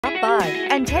by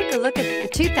and take a look at the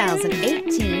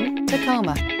 2018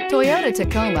 Tacoma. Toyota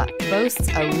Tacoma boasts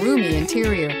a roomy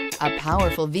interior, a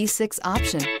powerful V6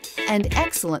 option, and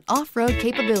excellent off-road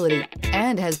capability,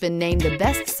 and has been named the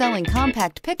best-selling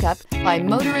compact pickup by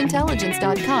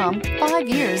MotorIntelligence.com 5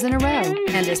 years in a row,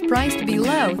 and is priced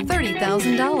below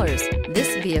 $30,000.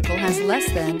 This vehicle has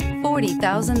less than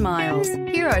 40,000 miles.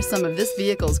 Here are some of this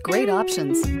vehicle's great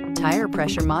options: tire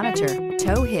pressure monitor,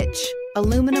 tow hitch,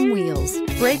 aluminum wheels,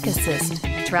 brake assist,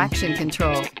 traction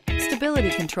control,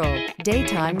 stability control,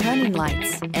 daytime running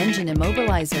lights, engine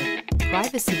immobilizer,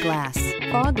 privacy glass,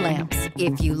 fog lamps.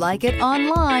 If you like it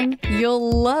online,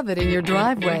 you'll love it in your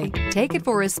driveway. Take it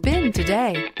for a spin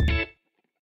today.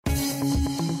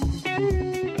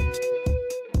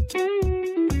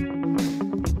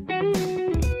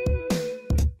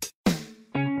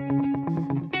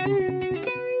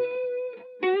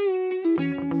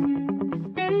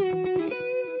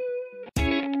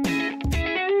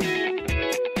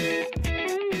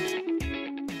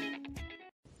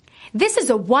 This is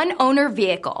a one-owner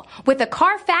vehicle with a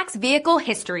Carfax Vehicle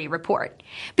History Report.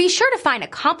 Be sure to find a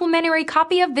complimentary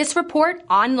copy of this report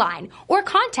online or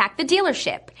contact the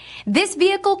dealership. This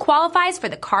vehicle qualifies for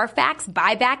the Carfax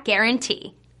Buyback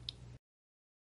Guarantee.